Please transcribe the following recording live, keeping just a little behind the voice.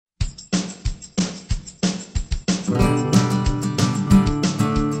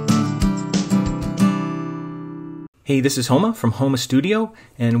Hey, this is Homa from Homa Studio,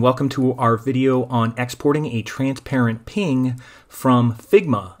 and welcome to our video on exporting a transparent ping from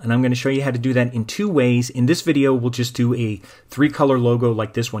Figma. And I'm going to show you how to do that in two ways. In this video, we'll just do a three-color logo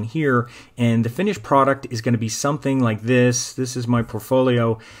like this one here, and the finished product is going to be something like this. This is my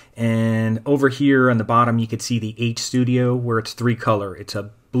portfolio, and over here on the bottom, you can see the H Studio where it's three-color. It's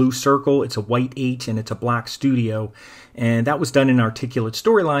a blue circle, it's a white H, and it's a black studio. And that was done in Articulate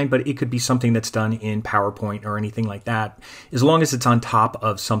Storyline, but it could be something that's done in PowerPoint or anything like that, as long as it's on top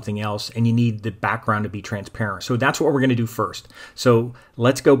of something else and you need the background to be transparent. So that's what we're going to do first. So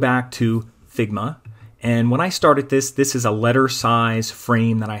let's go back to Figma. And when I started this is a letter size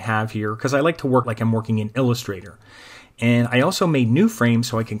frame that I have here because I like to work like I'm working in Illustrator. And I also made new frames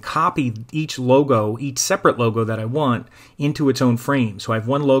so I can copy each logo, each separate logo that I want into its own frame. So I have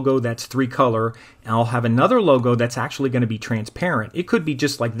one logo that's three-color, and I'll have another logo that's actually going to be transparent. It could be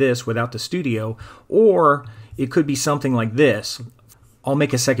just like this without the studio, or it could be something like this. I'll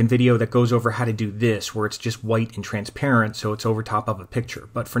make a second video that goes over how to do this, where it's just white and transparent, so it's over top of a picture.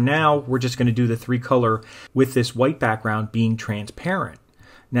 But for now, we're just going to do the three-color with this white background being transparent.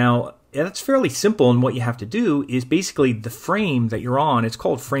 Now, that's fairly simple, and what you have to do is basically the frame that you're on, it's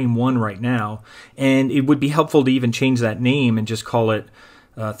called frame 1 right now, and it would be helpful to even change that name and just call it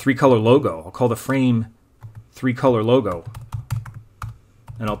three-color logo. I'll call the frame three-color logo,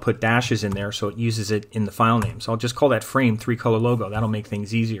 and I'll put dashes in there so it uses it in the file name. So I'll just call that frame three-color logo. That'll make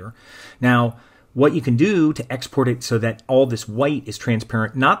things easier. Now, what you can do to export it so that all this white is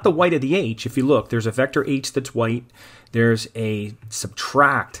transparent, not the white of the H. If you look, there's a vector H that's white. There's a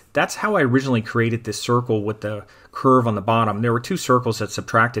subtract. That's how I originally created this circle with the curve on the bottom. There were two circles that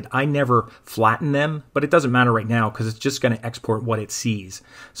subtracted. I never flattened them, but it doesn't matter right now because it's just going to export what it sees.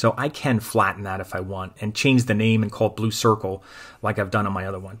 So I can flatten that if I want and change the name and call it blue circle like I've done on my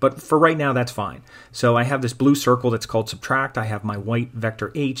other one. But for right now, that's fine. So I have this blue circle that's called subtract. I have my white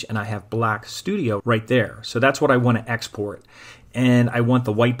vector H, and I have black studio right there. So that's what I want to export. And I want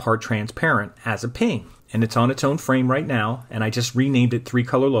the white part transparent as a ping. And it's on its own frame right now, and I just renamed it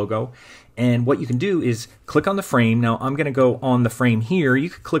three-color logo. And what you can do is click on the frame. Now I'm going to go on the frame here. You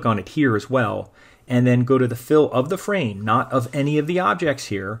could click on it here as well, and then go to the fill of the frame, not of any of the objects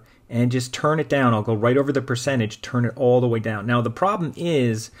here, and just turn it down. I'll go right over the percentage, turn it all the way down. Now the problem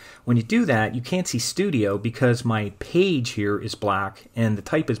is when you do that, you can't see studio because my page here is black and the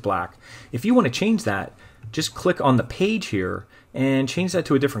type is black. If you want to change that, just click on the page here and change that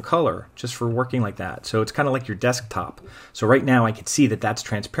to a different color just for working like that. So it's kind of like your desktop. So right now I can see that that's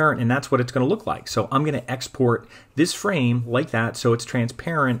transparent, and that's what it's going to look like. So I'm going to export this frame like that so it's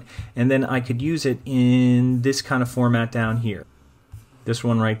transparent, and then I could use it in this kind of format down here. This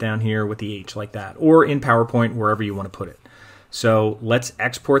one right down here with the H like that, or in PowerPoint, wherever you want to put it. So let's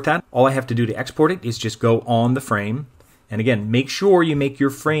export that. All I have to do to export it is just go on the frame. And again, make sure you make your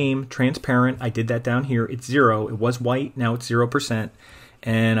frame transparent. I did that down here. It's 0. It was white. Now it's 0%.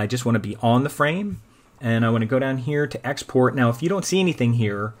 And I just want to be on the frame. And I want to go down here to export. Now, if you don't see anything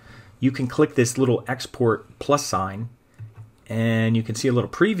here, you can click this little export plus sign. And you can see a little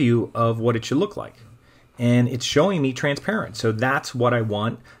preview of what it should look like. And it's showing me transparent. So that's what I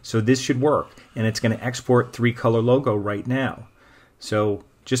want. So this should work. And it's going to export three-color logo right now. So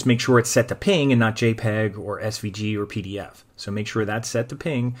just make sure it's set to ping and not JPEG or SVG or PDF. So make sure that's set to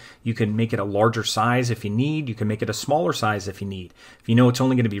ping. You can make it a larger size if you need. You can make it a smaller size if you need. If you know it's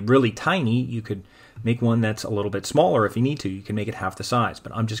only going to be really tiny, you could make one that's a little bit smaller if you need to. You can make it half the size.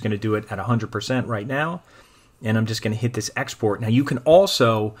 But I'm just going to do it at 100% right now. And I'm just going to hit this export. Now you can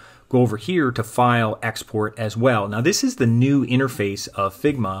also go over here to file export as well. Now this is the new interface of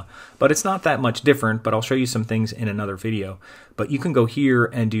Figma, but it's not that much different, but I'll show you some things in another video. But you can go here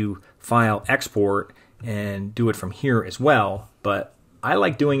and do file export and do it from here as well. But I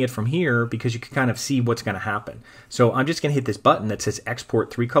like doing it from here because you can kind of see what's going to happen. So I'm just going to hit this button that says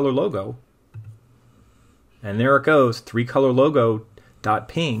export three-color logo. And there it goes, three-color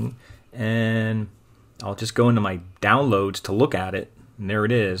logo.ping. And I'll just go into my downloads to look at it, and there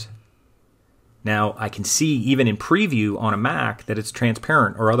it is. Now I can see even in preview on a Mac that it's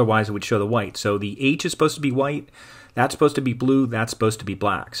transparent, or otherwise it would show the white. So the H is supposed to be white, that's supposed to be blue, that's supposed to be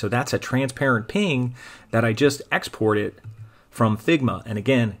black. So that's a transparent ping that I just exported from Figma. And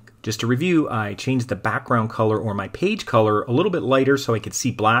again, just to review, I changed the background color or my page color a little bit lighter so I could see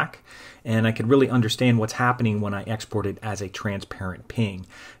black, and I could really understand what's happening when I export it as a transparent ping.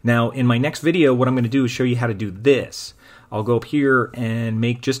 Now, in my next video, what I'm going to do is show you how to do this. I'll go up here and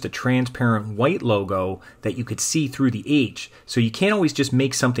make just a transparent white logo that you could see through the H. So you can't always just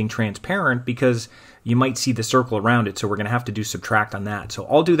make something transparent because you might see the circle around it, so we're going to have to do subtract on that. So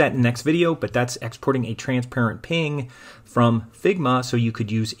I'll do that in the next video, but that's exporting a transparent ping from Figma so you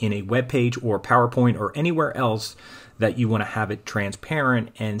could use in a web page or PowerPoint or anywhere else that you want to have it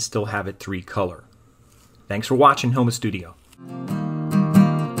transparent and still have it 3-color. Thanks for watching Home Studio.